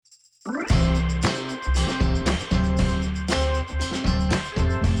Now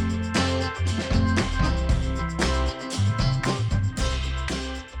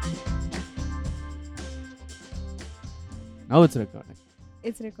it's recording.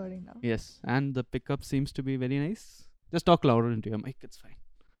 It's recording now. Yes, and the pickup seems to be very nice. Just talk louder into your mic, it's fine.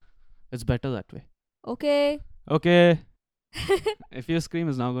 It's better that way. Okay. Okay. If your scream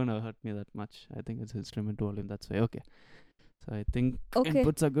is not going to hurt me that much, I think it's instrument volume, that's why. Okay. So I think Okay.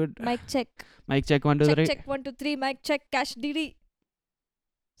 inputs are good. Mic check. Mic check 1, 2, 3. Check 1, 2, 3. Mic check. Cash DD.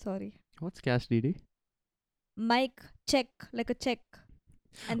 Sorry. What's cash DD? Mic check like a check.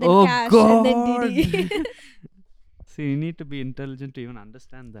 And then Oh cash God. and then DD. See, you need to be intelligent to even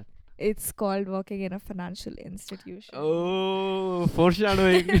understand that. It's called working in a financial institution. Oh,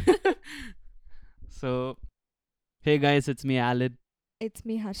 foreshadowing. So, hey guys, it's me, Allen. It's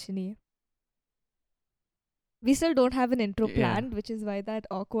me, Harshini. We still don't have an intro Yeah. planned, which is why that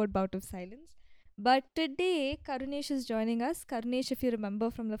awkward bout of silence. But today, Karunesh is joining us. Karunesh, if you remember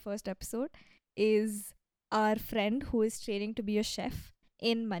from the first episode, is our friend who is training to be a chef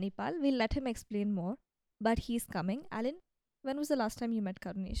in Manipal. We'll let him explain more, but he's coming. Alan, when was the last time you met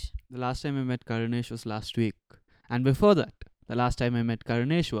Karunesh? The last time I met Karunesh was last week. And before that, the last time I met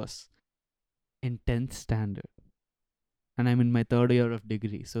Karunesh was in 10th standard. And I'm in my third year of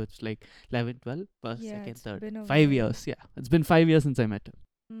degree. So it's like 11, 12, first, Yeah, second, it's third. been a 5 while. years, yeah. It's been 5 years since I met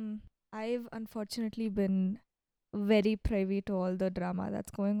him. I've unfortunately been very privy to all the drama that's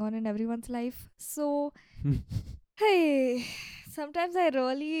going on in everyone's life. So, hey, sometimes I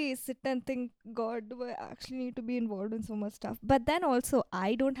really sit and think, God, do I actually need to be involved in so much stuff? But then also,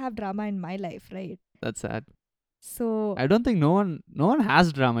 I don't have drama in my life, right? That's sad. So, I don't think no one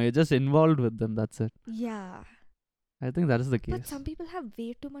has drama. You're just involved with them. That's it. yeah. I think that is the But case. some people have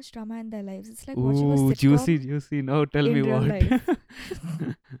way too much drama in their lives. It's like watching a sitcom. Juicy. No, tell in me real what. life.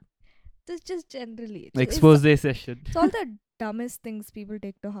 Just generally. Expose session. It's all the dumbest things people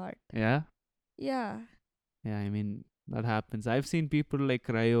take to heart. Yeah? Yeah. Yeah, I mean, that happens. I've seen people like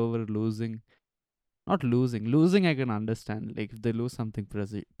cry over losing. Not losing. Losing I can understand. Like if they lose something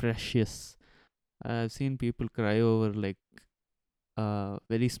precious. I've seen people cry over like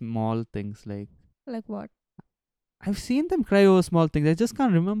very small things. Like Like what? I've seen them cry over small things. I just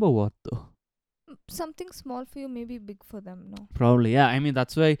can't remember what though. Something small for you may be big for them, no? Probably, yeah. I mean,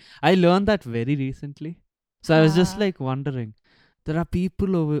 that's why I learned that very recently. So I was just Ah. like wondering, there are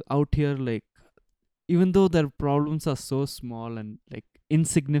people out here like, even though their problems are so small and like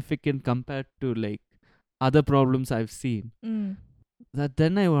insignificant compared to like other problems I've seen, that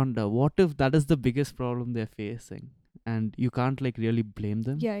then I wonder, what if that is the biggest problem they're facing, and you can't like really blame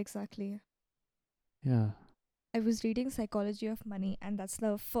them? Yeah, exactly. Yeah. I was reading Psychology of Money, and that's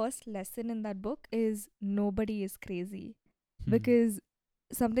the first lesson in that book is nobody is crazy. Because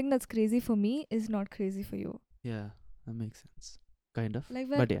something that's crazy for me is not crazy for you. Yeah, that makes sense. Kind of. Like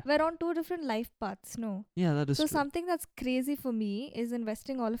But yeah. we're on two different life paths, no? Yeah, that is So true. something that's crazy for me is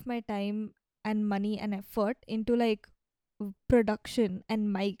investing all of my time and money and effort into like production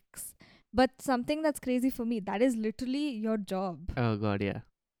and mics. But something that's crazy for me, that is literally your job. Oh god, yeah.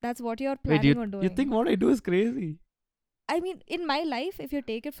 That's what you're Wait, planning on doing. you think what I do is crazy? I mean, in my life, if you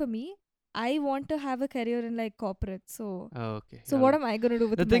take it for me, I want to have a career in like corporate. So, Oh, okay. so what am I gonna do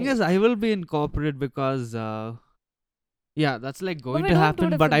with the thing is, I will be in corporate because yeah, that's like going we to don't do happen,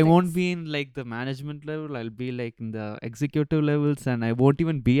 but different I won't things. be in like the management level. I'll be like in the executive levels, and I won't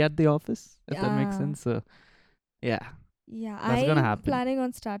even be at the office, if that makes Yeah. sense. So yeah, Yeah, that's gonna I'm happen. planning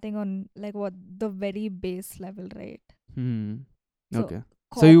on starting on like what the very base level, right? So, Okay.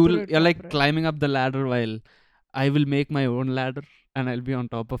 So you're like corporate. climbing up the ladder while I will make my own ladder and I'll be on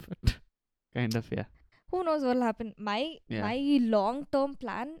top of it. Kind of, yeah. Who knows what'll happen? Yeah. My long term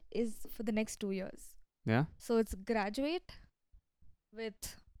plan is for the next 2 years. Yeah. So it's graduate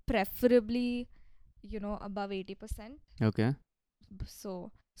with preferably, above 80%. Okay.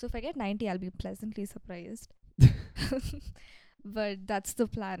 So if I get 90, I'll be pleasantly surprised. But that's the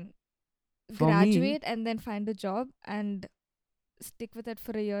plan. For me- Graduate and then find a job and stick with it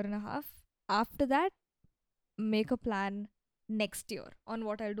for a year and a half. After that, make a plan next year on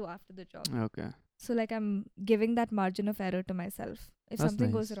what I'll do after the job. Okay. So like I'm giving that margin of error to myself. If That's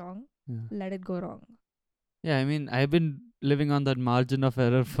something goes nice. wrong, Yeah. let it go wrong. Yeah, I mean, I've been living on that margin of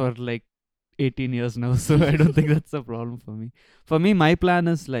error for like 18 years now, so I don't think that's a problem for me. For me, my plan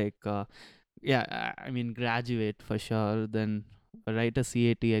is like, I mean, graduate for sure, then write a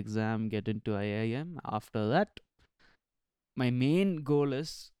CAT exam, get into IIM. After that, my main goal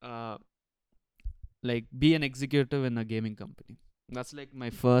is like be an executive in a gaming company. That's like my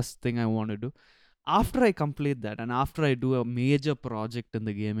first thing I want to do. after I complete that and after I do a major project in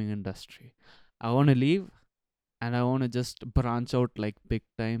the gaming industry, I want to leave and I want to just branch out like big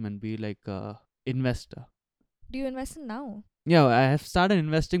time and be like a investor. Do you invest in now? Yeah, I have started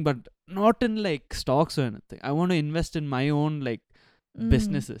investing, but not in like stocks or anything. I want to invest in my own like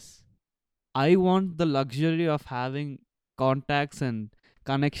businesses. I want the luxury of having contacts and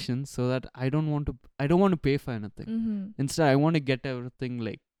connections so that I don't want to pay for anything. Mm-hmm. Instead, I want to get everything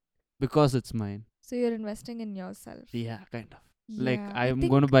like because it's mine. So you're investing in yourself. Yeah, kind of. Yeah, Like I I'm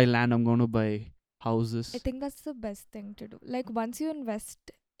think going to buy land, I'm going to buy houses. I think that's the best thing to do. Like once you invest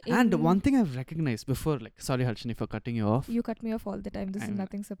And in, one thing I've recognized before, like, sorry Harshini for cutting you off. you cut me off all the time. This is I'm-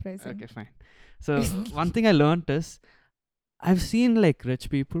 nothing surprising. Okay, fine. So one thing I learned is I've seen like rich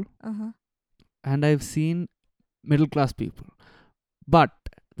people Uh-huh. and I've seen middle class people. But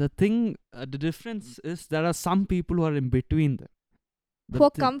the thing, the difference is there are some people who are in between them. The For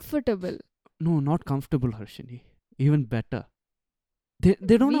thi- comfortable. No, not comfortable, Harshini. Even better.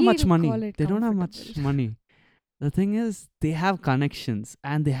 They don't have much We'll money. call it They don't have much comfortable. money. The thing is, they have connections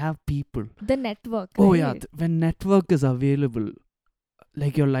and they have people. The network. Oh yeah, right? when network is available,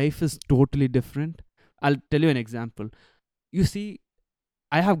 like your life is totally different. I'll tell you an example. You see,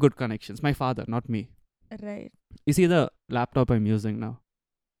 I have good connections. My father, not me. Right. You see the laptop I'm using now.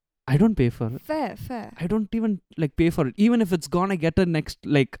 I don't pay for it. Fair. I don't even like pay for it. Even if it's gone, I get a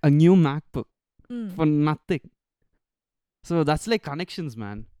new MacBook Mm. for nothing. So that's like connections,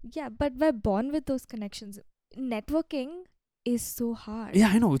 man. Yeah, but we're born with those connections. Networking is so hard. Yeah,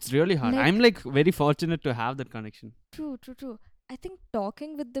 I know it's really hard. Like- I'm like very fortunate to have that connection. True. I think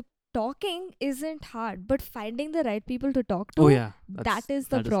talking isn't hard, but finding the right people to talk to, Oh yeah, that is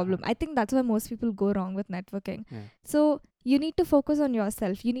the that is problem. hard. I think that's why most people go wrong with networking. Yeah. So you need to focus on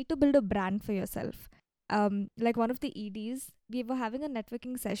yourself. You need to build a brand for yourself. Like one of the EDs, we were having a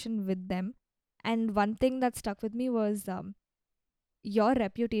networking session with them, and one thing that stuck with me was your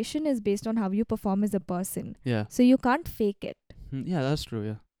reputation is based on how you perform as a person. Yeah. So you can't fake it. Yeah, that's true.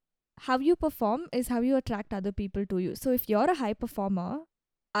 Yeah. How you perform is how you attract other people to you. So if you're a high performer,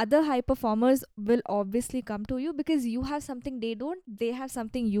 other high performers will obviously come to you because you have something they don't, they have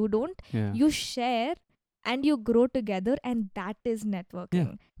something you don't. Yeah. You share and you grow together, and that is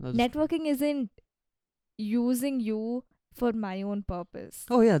networking. That's Networking isn't using you for my own purpose.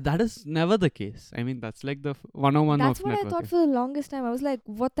 Oh yeah, that is never the case. I mean, that's like the 101 That's of what networking. I thought for the longest time. I was like,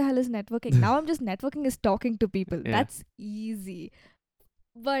 what the hell is networking? Now I'm just networking is talking to people. Yeah. That's easy.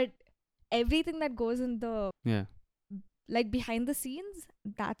 But everything that goes in the Yeah. like behind the scenes,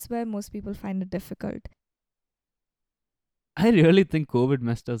 that's where most people find it difficult. I really think COVID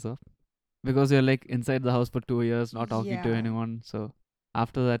messed us up because you're like inside the house for 2 years, not talking to Yeah. anyone. So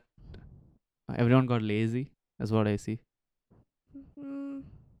after that, everyone got lazy. That's what I see. I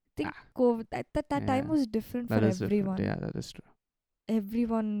think Ah. COVID, that time Yeah, was different That for is everyone. different. Yeah, that is true.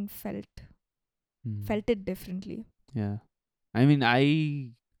 Everyone felt Hmm. it differently. Yeah. I mean,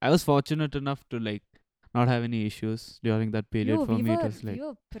 I was fortunate enough to like not have any issues during that period. Yo, For we me, it were was like, we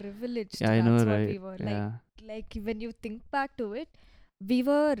were privileged. yeah, I know, That's what right? we were. Yeah. Like when you think back to it,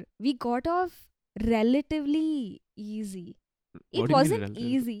 we got off relatively easy. What It do you mean wasn't relatively?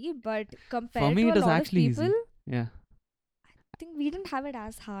 easy, but compared For me, to it a was lot of actually people, easy. Yeah. I think we didn't have it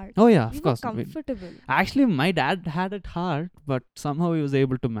as hard. Oh yeah, We of were course. comfortable. Actually, my dad had it hard, but somehow he was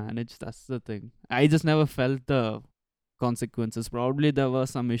able to manage. That's the thing. I just never felt the consequences. Probably there were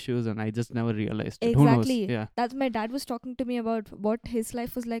some issues, and I just never realized it. Who knows? Exactly. Yeah. That's my dad was talking to me about what his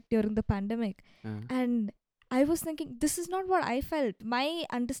life was like during the pandemic. Yeah. And I was thinking, this is not what I felt. My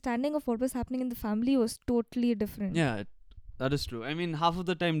understanding of what was happening in the family was totally different. Yeah, that is true. I mean, half of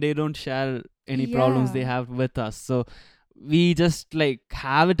the time they don't share any problems they Yeah. have with us, so we just like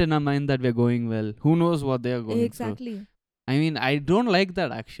have it in our mind that we're going well. Who knows what they are going through? Exactly. I mean, I don't like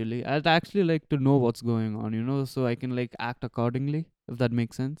that actually. I'd actually like to know what's going on, so I can like act accordingly, if that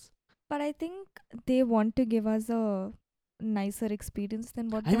makes sense. But I think they want to give us a nicer experience than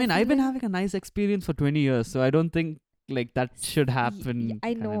what I mean, they're I've been feeling. having a nice experience for 20 years, so I don't think like that should happen.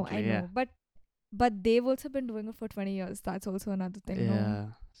 I know. currently, yeah. But they've also been doing it for 20 years. That's also another thing. No? Yeah.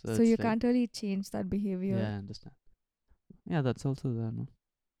 So it's you like- can't really change that behavior. Yeah, I understand. Yeah, that's also there, no?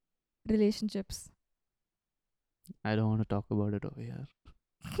 Relationships. I don't want to talk about it over here.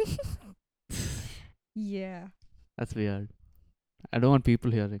 Yeah. That's weird. I don't want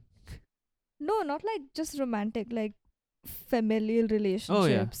people hearing. No, not like just romantic, like familial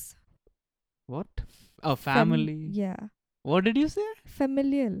relationships. What? Oh, Fam- family. yeah. What did you say?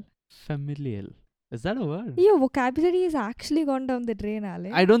 Familial. Familial. Is that a word? Your vocabulary has actually gone down the drain,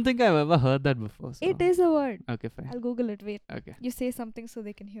 Alec. I don't think I've ever heard that before. So. It is a word. Okay, fine. I'll Google it. Wait. Okay. You say something so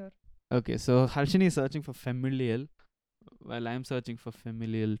they can hear. Okay, so Harshini is searching for familial, while I'm searching for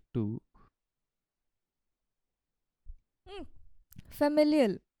familial too. Hmm.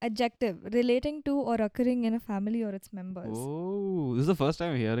 Familial, adjective, relating to or occurring in a family or its members. Oh, this is the first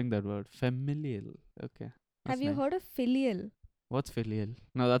time I'm hearing that word. Familial. Okay, that's Have you nice. heard of filial? What's filial?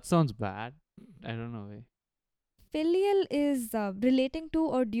 No, that sounds bad. I don't know. Filial is relating to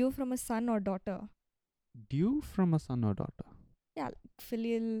or due from a son or daughter. Due from a son or daughter. Yeah,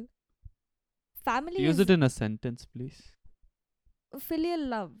 filial. Family Use it is in a sentence, please. filial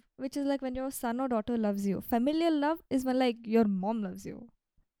love, which is like when your son or daughter loves you. Familial love is when like your mom loves you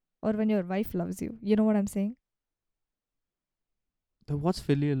or when your wife loves you. You know what I'm saying? Then what's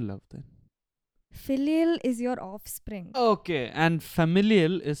filial love then? Filial is your offspring, Okay, and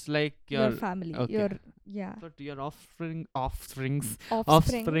familial is like your your family, okay. your yeah So to your offsprings offspring.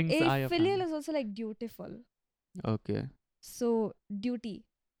 offsprings A are your filial family. is also like dutiful. Okay. So duty.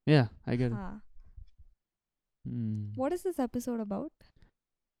 Yeah, I get it. Huh. Hmm. What is this episode about?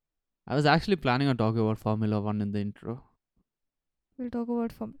 I was actually planning on talking about Formula One in the intro. We'll talk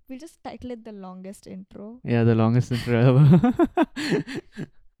about from. We'll just title it the longest intro. Yeah, the longest intro ever.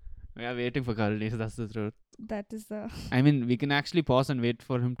 We are waiting for Karnish, that's the truth. That is the. I mean, we can actually pause and wait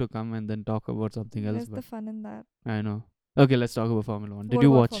for him to come and then talk about something else, Where's the but fun in that? I know. Okay, let's talk about Formula One. What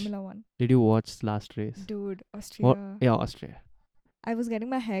about Formula One? Did you watch last race? Dude, What? Austria. Yeah, Austria. I was getting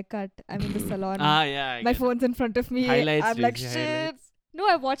my hair cut. I'm in the salon. Yeah. I My get it. phone's in front of me. Highlights, I'm like, Tracy, shit. highlights. No,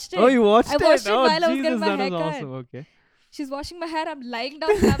 I watched it. Oh, you watched I watched it Oh, while I was Jesus, getting my that hair was cut. awesome. Okay. She's washing my hair. I'm lying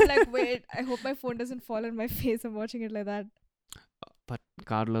down and I'm like, wait, I hope my phone doesn't fall on my face. I'm watching it like that. But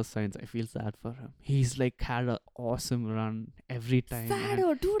Carlos Sainz, I feel sad for him. He's like had an awesome run every time. Sad,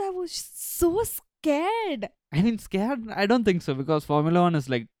 oh, dude. I was so scared. I mean, scared? I don't think so because Formula One is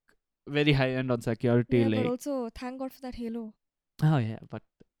like very high end on security. Yeah, like, but also, thank God for that halo. oh yeah, but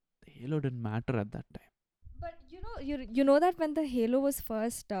the halo didn't matter at that time. But you know that when the halo was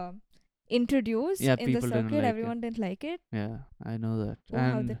first introduced Yeah, in the people didn't circuit, like everyone didn't like it. Yeah, I know that. Oh,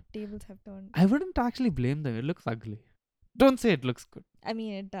 how And the tables have turned. I wouldn't actually blame them. It looks ugly. Don't say it looks good. I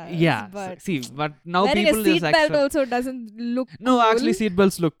mean, it does. Yeah, but see, but now wearing people a just seatbelt accept. also doesn't look. No, cool. actually,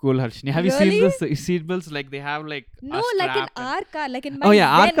 seatbelts look cool, Harshini. Have you seen Really? the seatbelts? Like they have like No, a like in strap and- our car, like in my Oh yeah,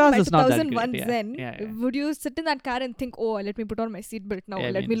 our Zen, cars my is not that 2001 great. Yeah, Zen. yeah. Would you sit in that car and think, oh, let me put on my seatbelt now, Yeah,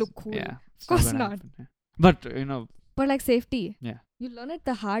 I let mean, me it's- look cool? Yeah, Of course not. Yeah. But But like safety. Yeah. You learn it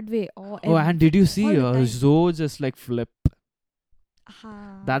the hard way. Oh, and did you see all the time. Zoe just like flip?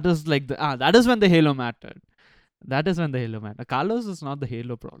 Aha. That is like that is when the halo mattered. That is when the halo mattered. Carlos is not the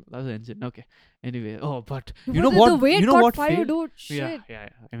halo problem. That's the engine. Okay. Anyway, but you know the, what? The way it you know caught what fire, failed? dude. Shit. Yeah.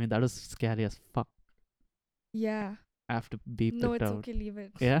 I mean, that was scary as fuck. Yeah. I have to beep No, it it's out. okay. Leave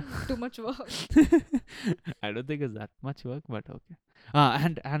it. Yeah. Too much work. I don't think it's that much work, but okay.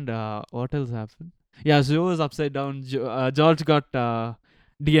 And what else happened? Yeah, Joe was upside down. George got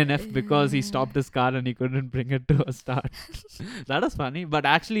DNF because he Yeah. stopped his car and he couldn't bring it to a start. That was funny, but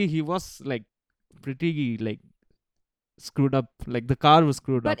actually he was like pretty like screwed up. Like the car was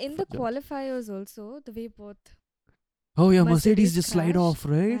screwed up. But in for the George. qualifiers also, the way both. Oh yeah, Mercedes Mercedes just slide crashed. off,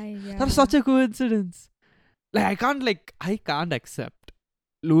 right? Yeah. That's such a coincidence. Like I can't accept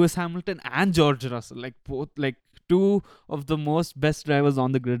Lewis Hamilton and George Russell, like both like two of the most best drivers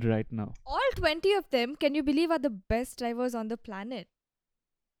on the grid right now. All 20 of them, can you believe, are the best drivers on the planet?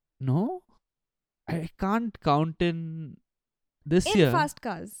 No, I can't count in this In year. fast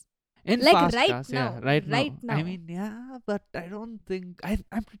cars. In like fast right cars, now, yeah, right now. I now. mean, yeah, but I don't think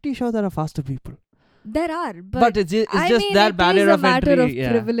I'm pretty sure there are faster people. There are, But it's just I just mean, that it barrier is a of matter entry. of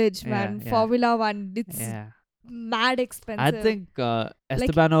Yeah, privilege, yeah, man. yeah. Formula One, it's yeah. mad expensive. I think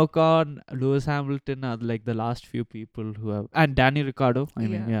Esteban Ocon, Lewis Hamilton are like the last few people who have, and Danny Ricciardo. I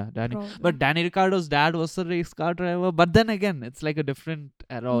mean, yeah, Danny. probably. But Danny Ricciardo's dad was a race car driver. But then again, it's like a different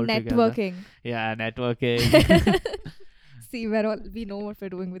era altogether. Networking. Yeah, networking. See, we know what we're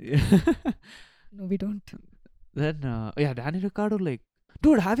doing with. No, we don't. Then Danny Ricciardo, like,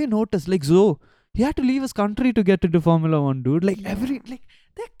 dude, have you noticed? Like, Zoe, he had to leave his country to get into Formula One, dude. Like Yeah.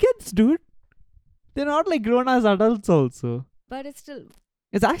 they're kids, dude. They're not like grown as adults also. But it's still.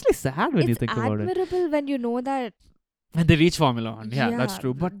 It's actually sad when you think about it. It's admirable when you know that. When they reach Formula One, yeah, that's Yeah,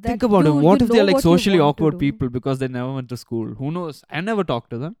 true. But that think about it. you What if know they're like what you socially want to awkward do. people because they never went to school? Who knows? I never talked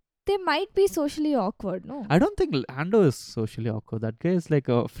to them. They might be socially awkward, no? I don't think Lando is socially awkward. That guy is like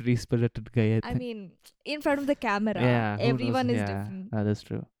a free-spirited guy, I I think. mean, in front of the camera, Yeah, who knows? everyone is Yeah, different. that is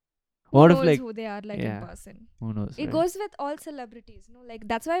true. Who What if knows like who they are like yeah. in person? Who knows? It right? goes with all celebrities, no? Like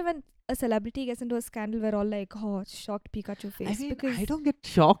that's why when a celebrity gets into a scandal, we're all like, "Oh, shocked Pikachu face." I mean, because I don't get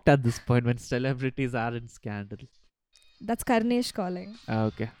shocked at this point when celebrities are in scandal. that's Karnesh calling.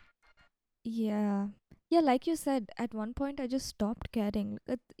 Okay. Yeah. Yeah, like you said, at one point I just stopped caring.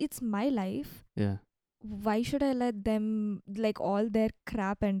 It's my life. Yeah. Why should I let them, like, all their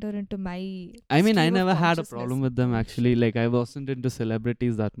crap enter into my I mean, I stream of never had a consciousness? problem with them actually. Bullshit. Like, I wasn't into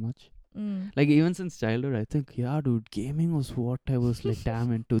celebrities that much. Mm. Like, even since childhood, I think, yeah, dude, gaming was what I was like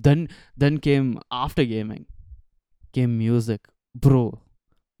damn into. Then came after gaming, came music, bro.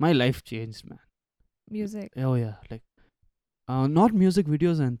 My life changed, man. Music. Oh yeah, like, not music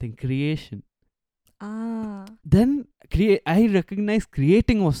videos and anything, creation. Ah. Then I recognized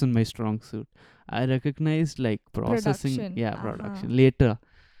creating wasn't my strong suit. I recognized like processing, Production. yeah, Uh-huh. production later,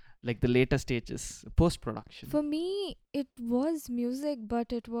 like the later stages, post production. For me, it was music,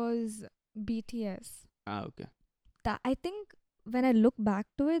 but it was BTS. Ah, okay. That I think when I look back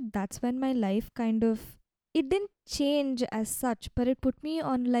to it, that's when my life kind of, it didn't change as such, but it put me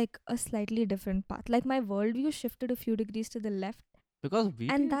on like a slightly different path. Like my worldview shifted a few degrees to the left, Because of and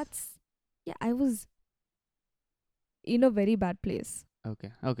BTS. that's, yeah, I was in a very bad place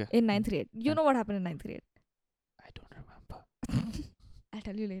Okay, okay. in ninth grade. You Yeah. know what happened in ninth grade? I don't remember. I'll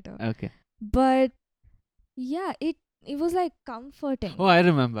tell you later. Okay. But yeah, it was like comforting. Oh, I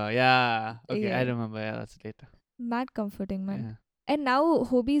remember. Yeah. Okay, I Yeah, remember. Yeah, that's later. mad comforting, man. Yeah. And now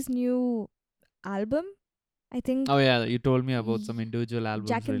Hobie's new album, I think Oh yeah, you told me about some y- individual albums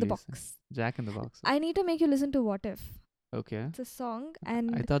Jack in the releasing. Box. Jack in the Box. I need to make you listen to What If. Okay. It's a song I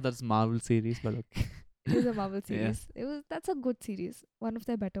and thought that's Marvel series, but okay. it is a Marvel Yeah. series. That's a good series. One of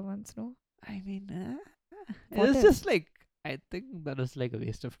their better ones, no? I mean, What it's If? just like I think that was like a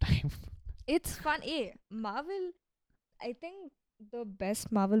waste of time. It's fun. Marvel, I think the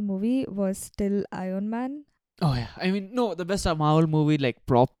best Marvel movie was still Iron Man. Oh yeah, I mean, no, the best Marvel movie like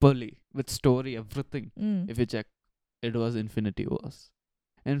properly with story, everything. Mm. If you check, it was Infinity Wars.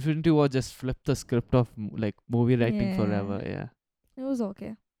 Infinity War just flipped the script of like movie writing Yeah. forever. Yeah. It was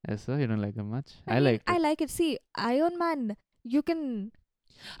okay. Yes, sir. You don't like it much. I I mean, liked I it. like it. See, Iron Man, you can,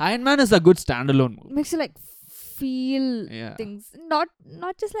 Iron Man is a good standalone movie. makes you like feel Yeah. things.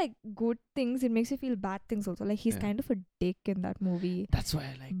 Not just like good things, it makes you feel bad things also. Like he's Yeah. kind of a dick in that movie. That's why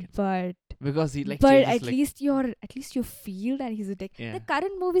I like it. But Because he like but changes at like least you feel that he's a dick. yeah. The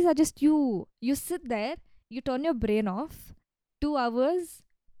current movies are just you sit there, you turn your brain off, 2 hours,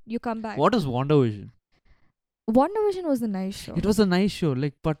 you come back. What is WandaVision? WandaVision was a nice show. It was a nice show,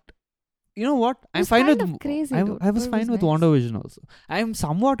 like, but you know what? It I'm was fine kind with. of crazy, I dude, I was but it fine was with nice. WandaVision also. I'm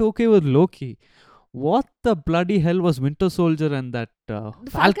somewhat okay with Loki. What the bloody hell was Winter Soldier and that The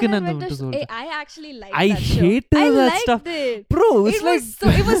Falcon and the Winter Winter Soldier? I actually liked I that show. hated I that liked stuff, it. bro. It's It like was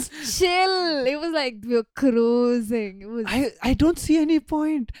it was chill. It was like we were cruising. It was I don't see any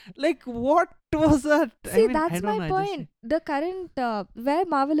point. Like, what was that? See, I mean, I that's don't my know. I just point. The current where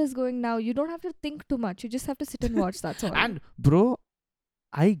Marvel is going now, you don't have to think too much. You just have to sit and watch. That's all. and bro,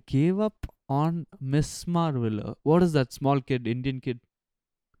 I gave up on Miss Marvel. What is that small kid, Indian kid?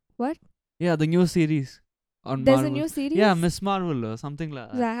 What? Yeah, the new series on There's a Marvel. new series. Yeah, Miss Marvel or something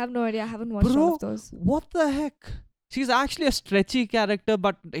like that. I have no idea. I haven't watched all Bro, of those. what the heck? She's actually a stretchy character,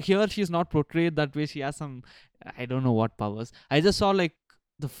 but here she's not portrayed that way. She has some, I don't know what powers. I just saw like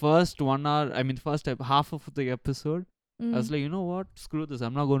the first 1 hour, I mean, half of the episode. I was Mm. like, you know what? Screw this.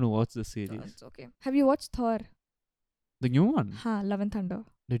 I'm not going to watch this No, series. it's okay. Have you watched Thor? The new one. Love and Thunder.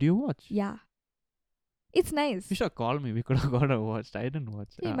 Did you watch? Yeah, it's nice. You should call me. We could have got watched. I didn't watch.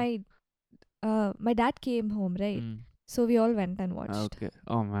 See, my dad came home, right? Mm. So we all went and watched. Okay.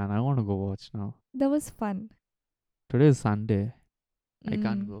 Oh man, I want to go watch now. That was fun. Today is Sunday. I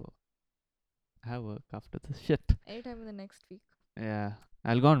can't Mm. go. I have work after this shit. Anytime in the next week. Yeah.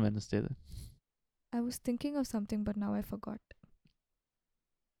 I'll go on Wednesday then. I was thinking of something, but now I forgot.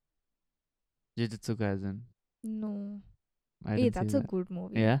 Jujutsu Kaisen. No. I Hey, didn't that's see a that. good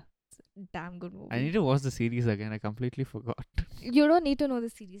movie. Yeah. Damn good movie. I need to watch the series again. I completely forgot. You don't need to know the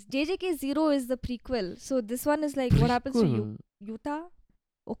series. JJK Zero is the prequel. So this one is like what happens to Prequel. Yuta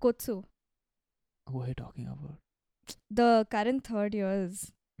Okotsu, Who are you talking about? the current third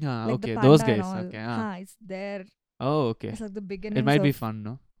years. Yeah, Like okay. the Those panda and guys. all. Okay. It's there. Oh, okay. It's like the beginning. It might be fun,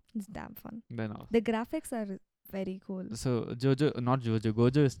 no? It's damn fun. Then off. The graphics are very cool. So not Jojo,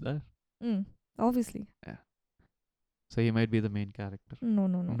 Gojo is there. Obviously. So he might be the main character. No.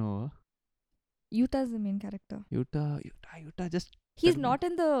 No. Yuta's the main character. Yuta, just. He's tell me. not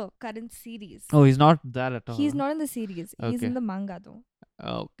in the current series. Oh, he's not there at all. He's not in the series. He's Okay. in the manga though.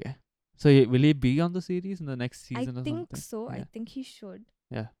 Okay. So will he be on the series in the next season I or think something? so. I Yeah. think he should.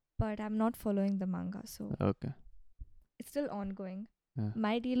 Yeah. But I'm not following the manga, so Okay. it's still ongoing. Yeah.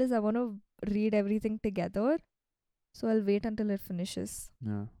 My deal is I want to read everything together, so I'll wait until it finishes.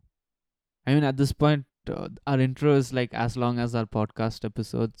 Yeah. I mean, at this point, our intro is like as long as our podcast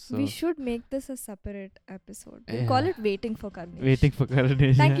episodes. So We should make this a separate episode. We'll Yeah. call it Waiting for Karnesh. waiting for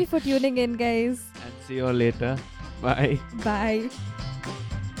Karunesh. Thank you for tuning in, guys. And see you all later. Bye. Bye.